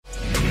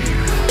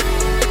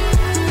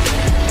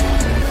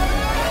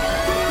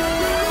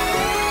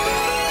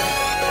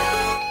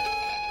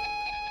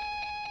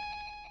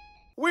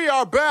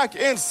are back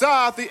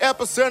inside the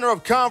epicenter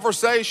of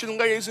conversation,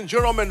 ladies and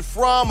gentlemen,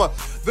 from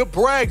the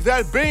break.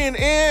 That being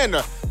in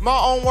My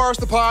Own Words,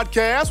 the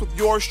podcast with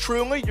yours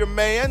truly, your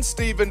man,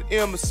 Stephen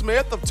M.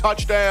 Smith of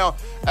Touchdown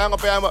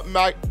Alabama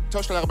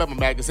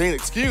Magazine,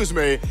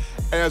 And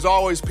as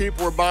always,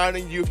 people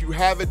reminding you, if you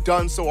haven't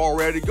done so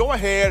already, go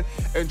ahead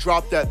and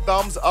drop that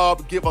thumbs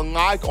up, give a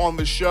like on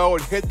the show,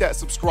 and hit that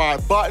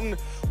subscribe button.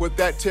 What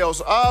that tells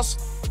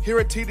us here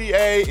at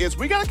TDA is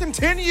we got to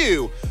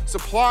continue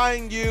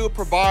supplying you,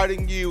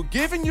 providing you,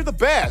 giving you the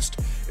best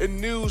in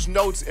news,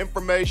 notes,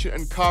 information,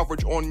 and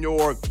coverage on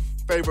your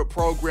favorite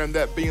program,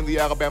 that being the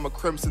Alabama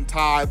Crimson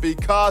Tide.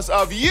 Because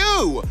of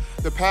you,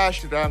 the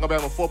passionate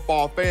Alabama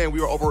football fan, we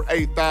are over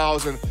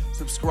 8,000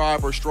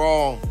 subscribers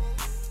strong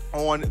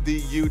on the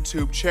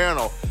YouTube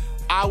channel.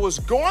 I was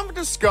going to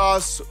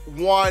discuss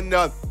one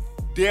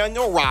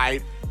Daniel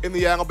Wright in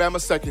the Alabama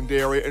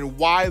secondary and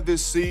why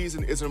this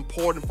season is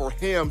important for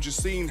him,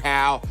 just seeing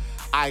how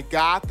I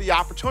got the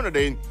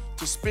opportunity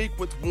to speak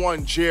with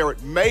one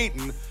Jared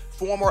Mayton,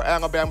 former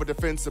Alabama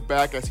defensive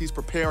back, as he's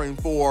preparing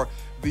for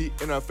the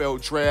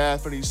NFL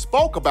draft, and he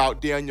spoke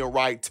about Daniel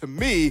Wright to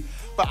me,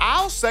 but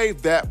I'll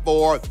save that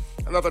for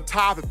another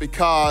topic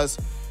because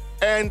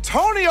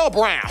Antonio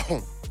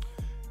Brown,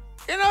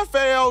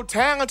 NFL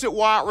talented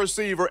wide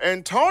receiver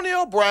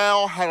Antonio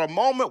Brown, had a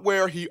moment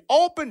where he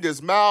opened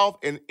his mouth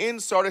and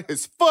inserted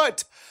his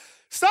foot,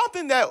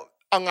 something that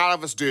a lot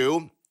of us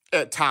do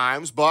at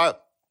times,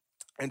 but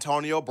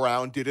Antonio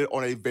Brown did it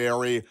on a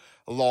very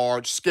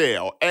large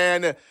scale.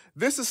 And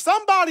this is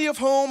somebody of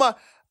whom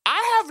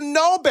I have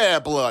no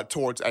bad blood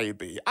towards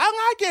AB.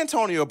 I like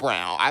Antonio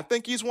Brown. I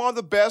think he's one of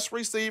the best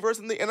receivers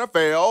in the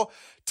NFL,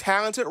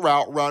 talented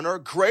route runner,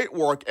 great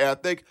work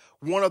ethic,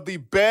 one of the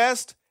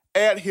best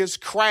at his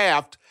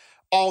craft,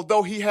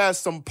 although he has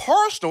some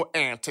personal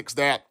antics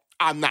that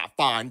I'm not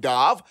fond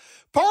of.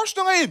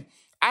 Personally,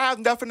 I have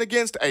nothing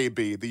against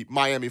AB, the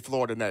Miami,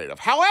 Florida native.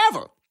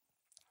 However,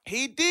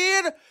 he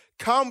did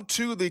come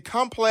to the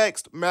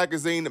Complex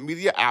Magazine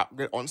media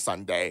outlet on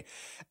Sunday,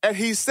 and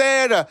he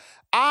said,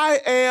 I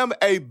am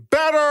a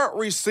better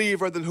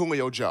receiver than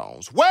Julio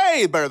Jones.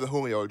 Way better than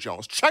Julio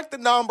Jones. Check the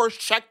numbers,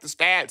 check the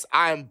stats.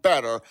 I am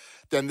better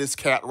than this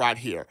cat right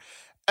here.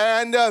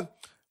 And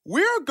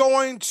we're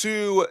going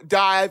to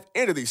dive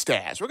into these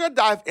stats. We're going to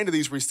dive into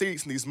these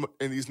receipts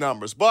and these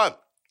numbers.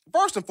 But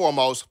first and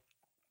foremost,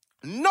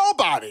 Antonio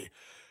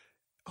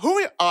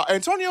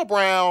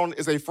Brown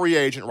is a free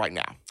agent right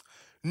now.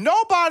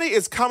 Nobody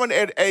is coming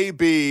at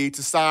AB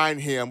to sign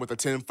him with a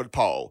 10-foot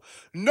pole.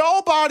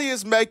 Nobody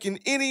is making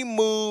any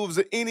moves,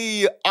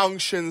 any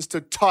unctions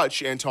to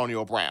touch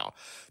Antonio Brown.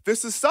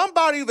 This is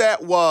somebody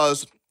that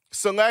was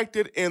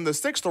selected in the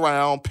 6th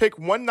round, pick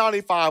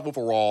 195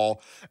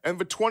 overall, in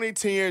the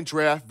 2010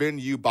 draft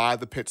venue by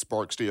the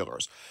Pittsburgh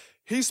Steelers.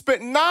 He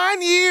spent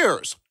 9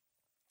 years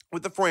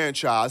with the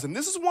franchise, and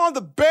this is one of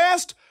the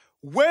best,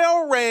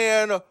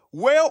 well-ran,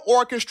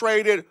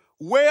 well-orchestrated,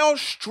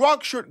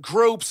 well-structured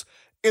groups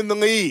in the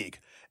league.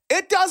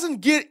 It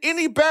doesn't get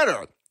any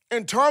better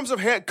in terms of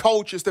head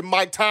coaches than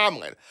Mike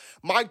Tomlin.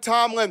 Mike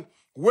Tomlin,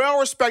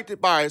 well-respected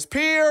by his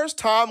peers.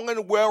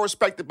 Tomlin,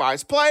 well-respected by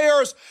his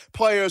players.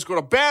 Players go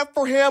to bat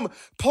for him.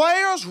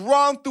 Players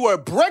run through a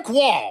brick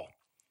wall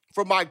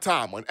for Mike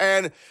Tomlin.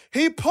 And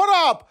he put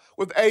up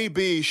with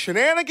AB's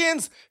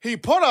shenanigans. He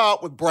put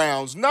up with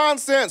Brown's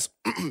nonsense.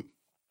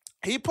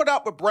 He put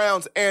up with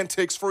Brown's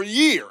antics for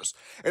years.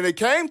 And it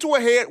came to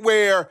a head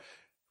where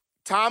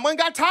Tomlin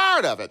got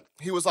tired of it.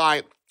 He was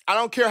like, I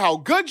don't care how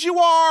good you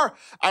are.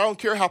 I don't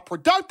care how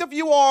productive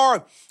you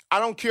are. I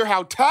don't care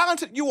how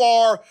talented you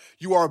are.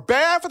 You are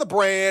bad for the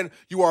brand.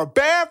 You are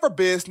bad for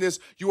business.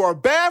 You are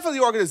bad for the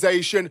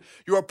organization.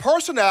 Your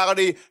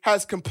personality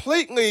has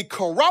completely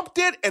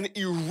corrupted and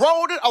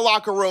eroded a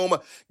locker room.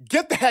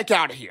 Get the heck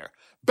out of here.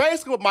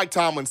 Basically what Mike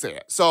Tomlin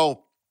said.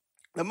 So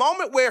the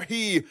moment where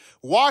he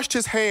washed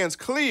his hands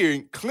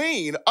clean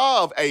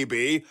of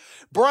AB,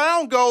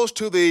 Brown goes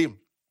to the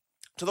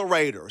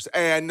Raiders.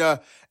 And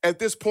at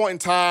this point in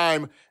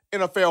time,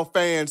 NFL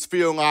fans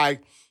feel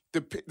like the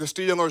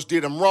Steelers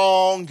did him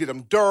wrong, did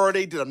him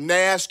dirty, did him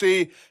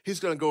nasty. He's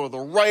going to go to the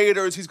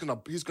Raiders. He's going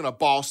to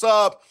boss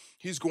up.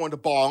 He's going to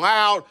ball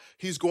out.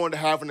 He's going to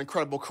have an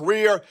incredible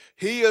career.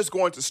 He is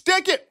going to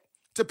stick it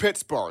to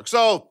Pittsburgh.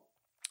 So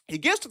he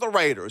gets to the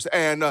Raiders,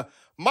 and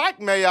Mike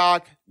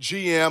Mayock,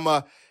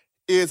 GM,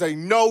 is a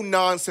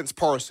no-nonsense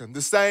person.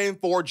 The same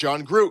for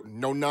John Gruden.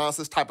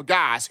 No-nonsense type of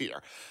guys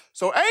here.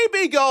 So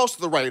AB goes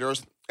to the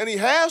Raiders, and he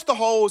has the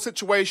whole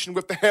situation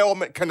with the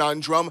helmet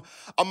conundrum,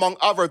 among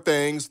other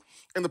things,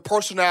 and the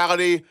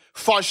personality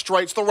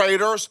frustrates the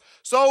Raiders.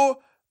 So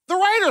the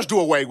Raiders do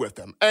away with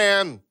him.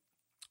 And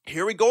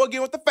here we go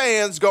again with the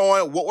fans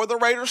going, what were the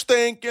Raiders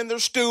thinking? They're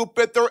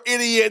stupid. They're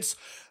idiots.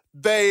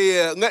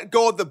 They let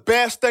go of the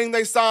best thing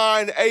they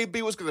signed.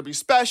 AB was going to be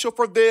special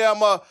for them.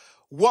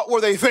 What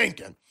were they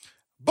thinking?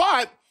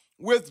 But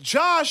with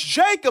Josh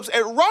Jacobs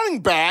at running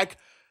back,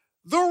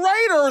 the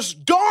Raiders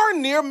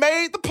darn near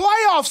made the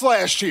playoffs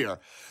last year.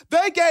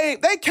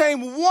 They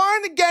came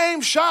one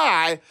game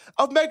shy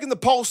of making the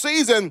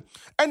postseason,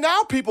 and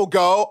now people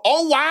go,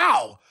 oh,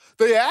 wow,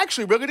 they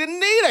actually really didn't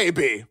need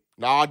AB.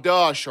 Nah,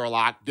 duh,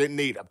 Sherlock, didn't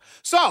need him.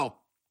 So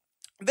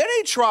then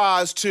he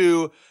goes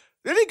to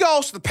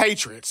the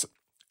Patriots,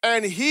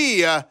 and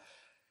he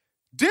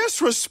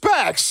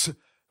disrespects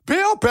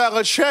Bill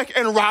Belichick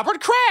and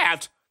Robert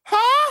Kraft.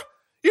 Huh?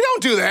 You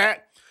don't do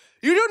that.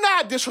 You do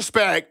not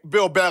disrespect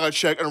Bill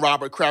Belichick and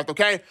Robert Kraft,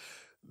 okay?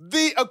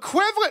 The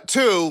equivalent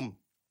to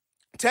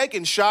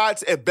taking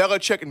shots at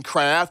Belichick and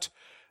Kraft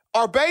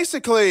are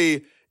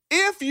basically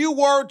if you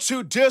were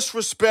to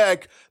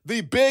disrespect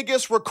the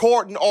biggest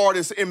recording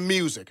artist in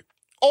music,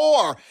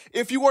 or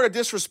if you were to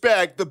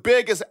disrespect the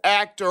biggest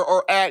actor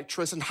or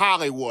actress in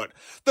Hollywood.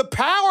 The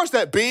powers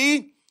that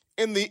be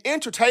in the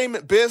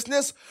entertainment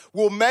business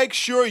will make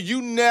sure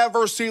you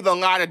never see the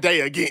light of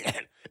day again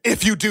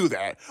if you do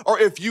that, or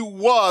if you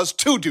was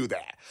to do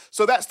that.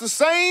 So that's the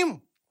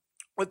same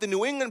with the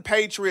New England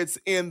Patriots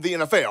in the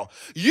NFL.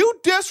 You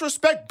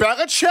disrespect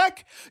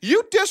Belichick,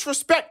 you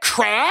disrespect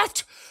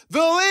Kraft, the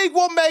league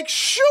will make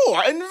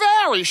sure, and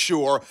very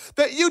sure,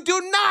 that you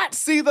do not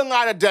see the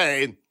light of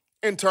day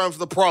in terms of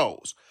the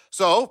pros.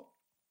 So,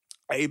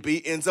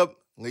 AB ends up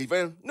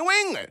leaving New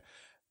England.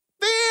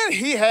 Then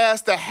he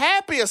has the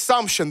happy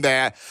assumption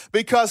that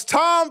because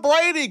Tom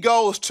Brady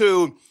goes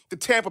to the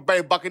Tampa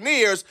Bay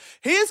Buccaneers,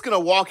 he's going to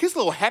walk his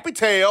little happy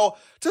tail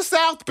to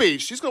South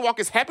Beach. He's going to walk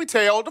his happy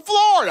tail to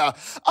Florida.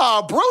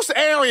 Bruce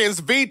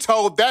Arians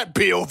vetoed that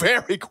bill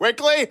very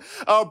quickly.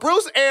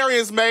 Bruce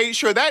Arians made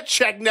sure that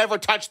check never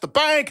touched the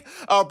bank.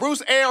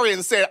 Bruce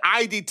Arians said,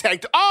 I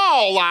detect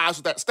all lies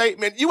with that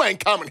statement. You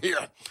ain't coming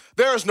here.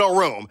 There's no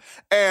room.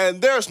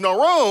 And there's no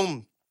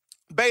room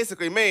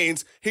basically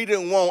means he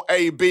didn't want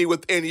AB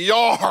within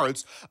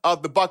yards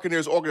of the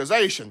Buccaneers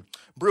organization.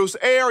 Bruce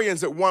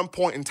Arians, at one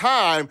point in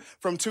time,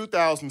 from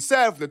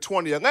 2007 to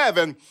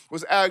 2011,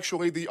 was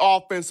actually the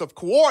offensive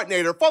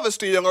coordinator for the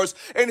Steelers,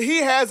 and he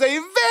has a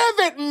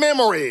vivid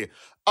memory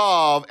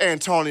of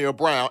Antonio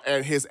Brown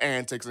and his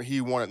antics, and he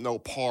wanted no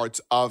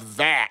parts of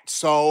that.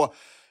 So,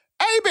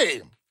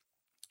 AB,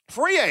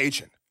 free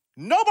agent.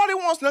 Nobody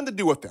wants nothing to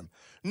do with him.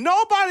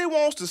 Nobody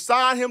wants to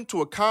sign him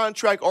to a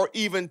contract or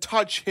even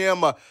touch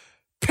him,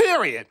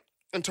 period,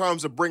 in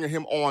terms of bringing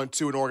him on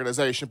to an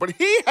organization. But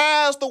he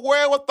has the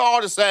wherewithal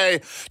to say,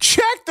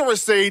 check the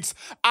receipts.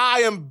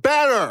 I am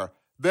better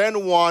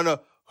than one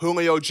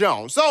Julio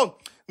Jones. So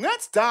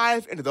let's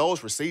dive into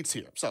those receipts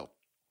here. So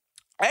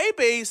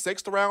AB,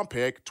 6th-round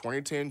pick,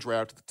 2010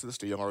 draft to the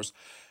Steelers.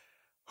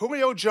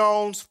 Julio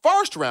Jones,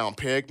 1st-round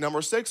pick,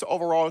 number 6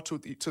 overall to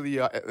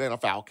the Atlanta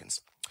Falcons.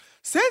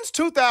 Since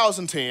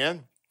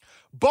 2010,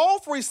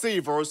 both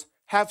receivers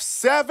have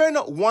 7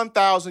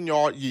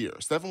 1,000-yard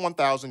years, 7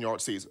 1,000-yard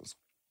seasons.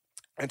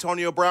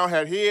 Antonio Brown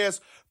had his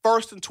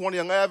first in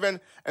 2011,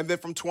 and then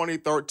from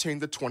 2013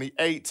 to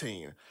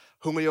 2018.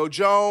 Julio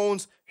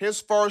Jones,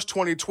 his first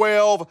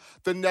 2012.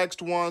 The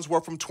next ones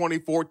were from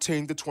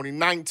 2014 to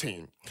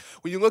 2019.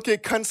 When you look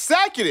at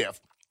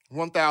consecutive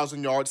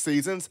 1,000-yard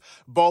seasons,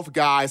 both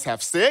guys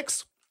have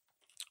 6.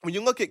 When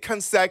you look at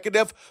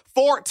consecutive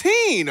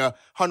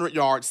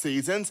 1,400-yard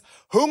seasons,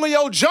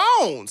 Julio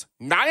Jones,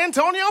 not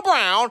Antonio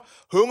Brown,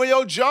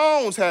 Julio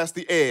Jones has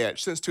the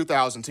edge since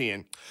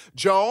 2010.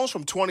 Jones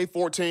from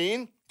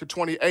 2014 to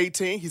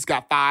 2018, he's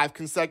got 5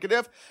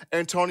 consecutive.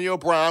 Antonio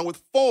Brown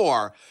with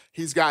 4.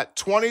 He's got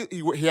 20.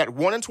 He had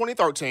 1 in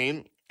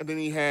 2013, and then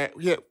he has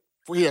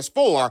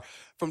 4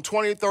 from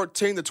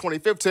 2013 to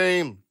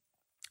 2015.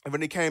 And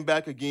then he came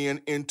back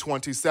again in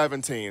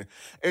 2017.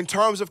 In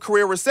terms of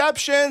career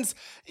receptions,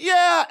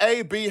 yeah,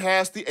 AB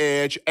has the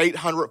edge,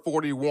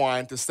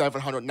 841 to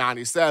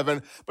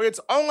 797, but it's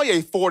only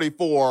a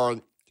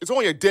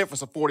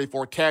difference of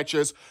 44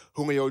 catches.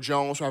 Julio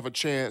Jones will have a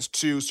chance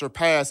to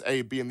surpass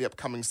AB in the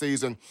upcoming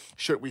season,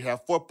 should we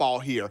have football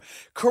here.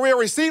 Career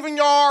receiving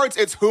yards,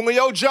 it's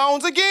Julio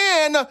Jones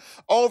again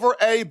over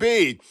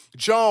AB.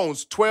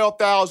 Jones,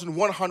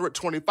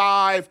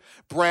 12,125.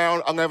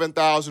 Brown,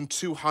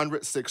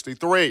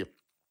 11,263.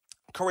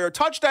 Career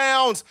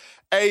touchdowns,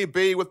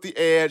 AB with the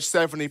edge,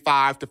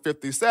 75 to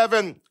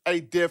 57, a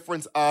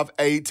difference of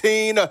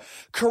 18.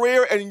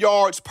 Career in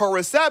yards per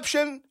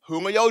reception,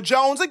 Julio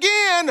Jones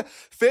again,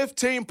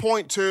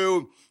 15.2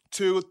 to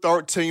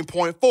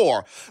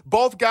 13.4.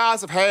 Both guys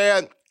have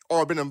had or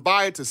have been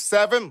invited to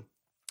 7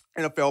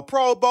 NFL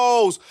Pro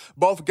Bowls.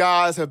 Both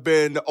guys have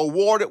been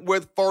awarded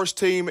with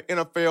first-team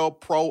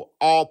NFL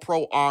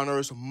All-Pro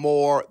honors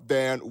more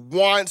than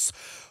once.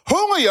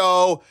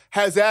 Julio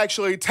has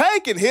actually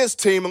taken his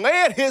team,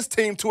 led his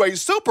team to a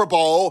Super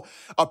Bowl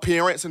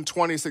appearance in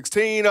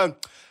 2016.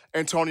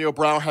 Antonio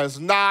Brown has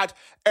not.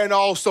 And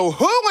also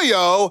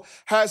Julio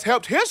has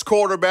helped his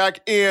quarterback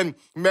in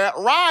Matt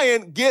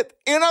Ryan get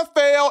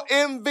NFL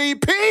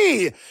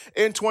MVP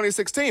in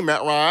 2016.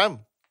 Matt Ryan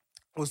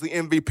was the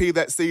MVP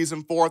that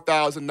season,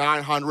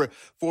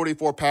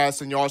 4,944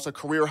 passing yards, a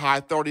career-high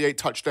 38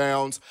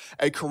 touchdowns,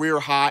 a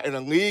career-high and a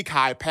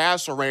league-high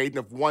passer rating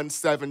of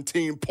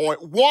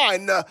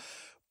 117.1.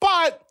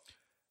 But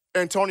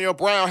Antonio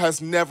Brown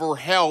has never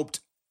helped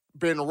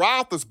Ben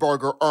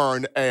Roethlisberger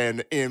earn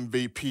an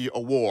MVP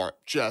award.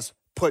 Just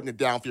putting it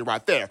down for you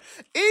right there.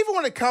 Even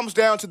when it comes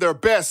down to their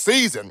best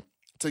season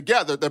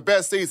together, their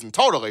best season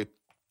totally,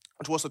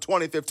 which was the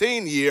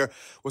 2015 year,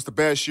 was the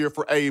best year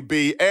for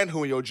AB and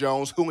Julio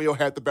Jones. Julio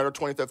had the better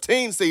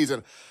 2015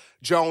 season.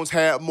 Jones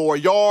had more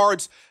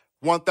yards,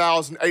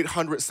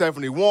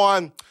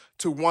 1,871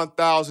 to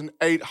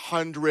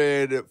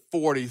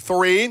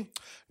 1,843.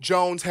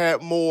 Jones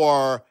had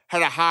a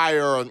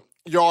higher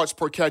yards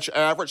per catch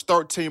average,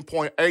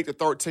 13.8 to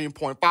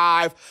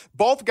 13.5.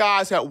 Both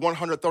guys had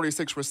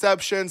 136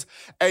 receptions.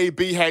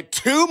 AB had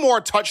 2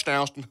 more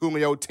touchdowns than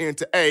Julio, 10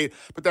 to 8,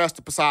 but that's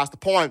besides the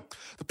point.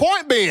 The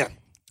point being,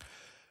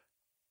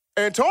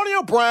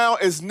 Antonio Brown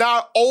is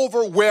not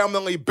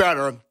overwhelmingly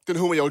better than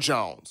Julio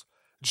Jones.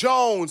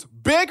 Jones,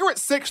 bigger at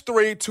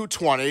 6'3",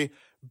 220,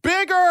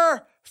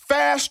 bigger,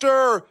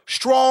 faster,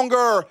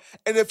 stronger,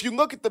 and if you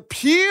look at the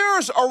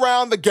peers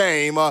around the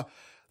game,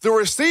 the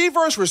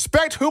receivers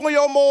respect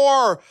Julio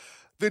more.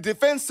 The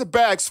defensive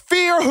backs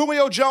fear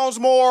Julio Jones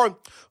more.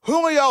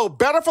 Julio,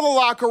 better for the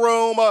locker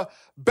room,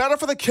 better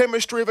for the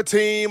chemistry of a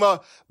team,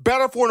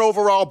 better for an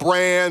overall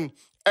brand.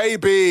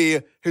 AB,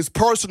 his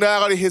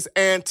personality, his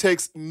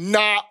antics,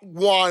 not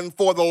one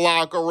for the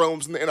locker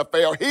rooms in the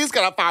NFL. He's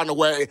got to find a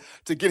way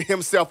to get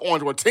himself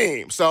onto a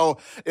team. So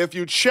if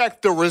you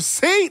check the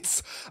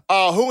receipts,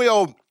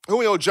 Julio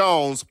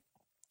Jones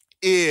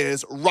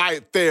is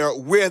right there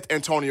with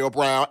Antonio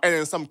Brown, and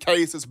in some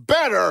cases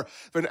better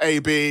than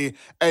AB.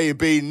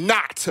 AB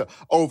not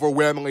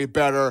overwhelmingly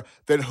better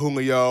than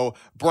Julio.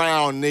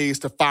 Brown needs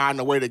to find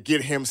a way to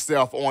get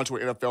himself onto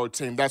an NFL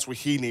team. That's what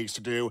he needs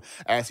to do,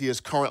 as he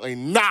is currently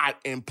not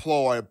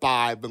employed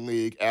by the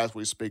league as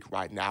we speak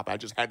right now. But I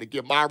just had to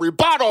give my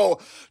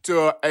rebuttal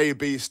to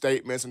AB's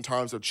statements in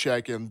terms of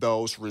checking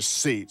those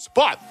receipts.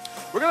 But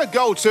we're going to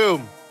go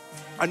to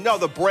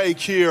another break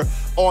here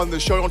on the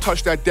show. Don't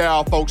touch that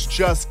dial, folks.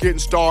 Just getting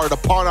started.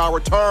 Upon our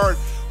return,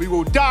 we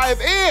will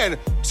dive in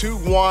to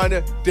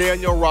one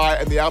Daniel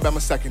Wright and the Alabama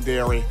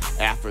secondary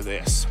after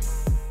this.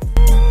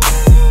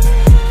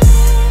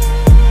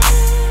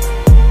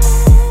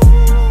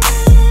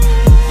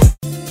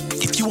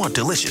 If you want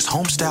delicious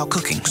home-style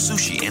cooking,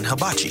 sushi, and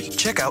hibachi,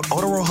 check out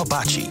Otoro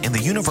Hibachi in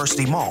the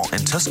University Mall in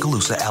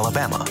Tuscaloosa,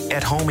 Alabama.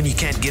 At home and you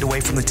can't get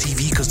away from the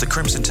TV because the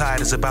Crimson Tide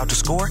is about to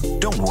score?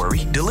 Don't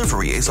worry,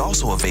 delivery is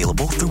also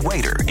available through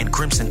Waiter and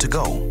Crimson To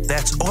Go.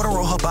 That's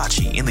Otoro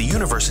Hibachi in the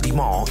University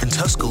Mall in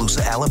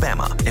Tuscaloosa,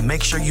 Alabama. And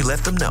make sure you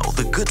let them know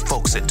the good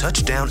folks at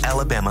Touchdown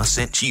Alabama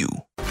sent you.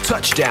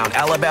 Touchdown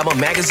Alabama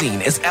Magazine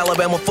is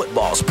Alabama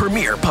football's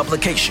premier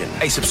publication.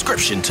 A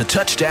subscription to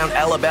Touchdown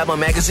Alabama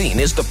Magazine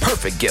is the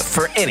perfect gift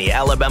for any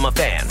Alabama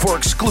fan. For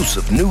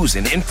exclusive news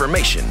and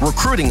information,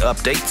 recruiting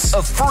updates,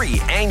 a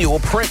free annual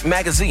print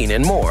magazine,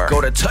 and more,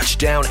 go to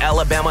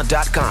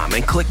touchdownalabama.com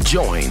and click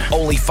join.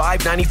 Only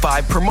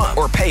 $5.95 per month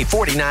or pay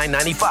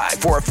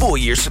 $49.95 for a full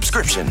year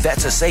subscription.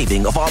 That's a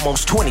saving of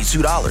almost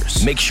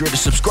 $22. Make sure to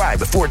subscribe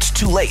before it's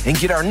too late and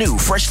get our new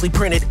freshly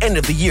printed end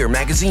of the year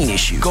magazine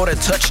issue. Go to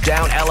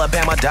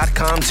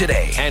touchdownalabama.com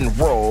today and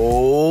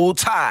roll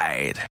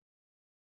Tide.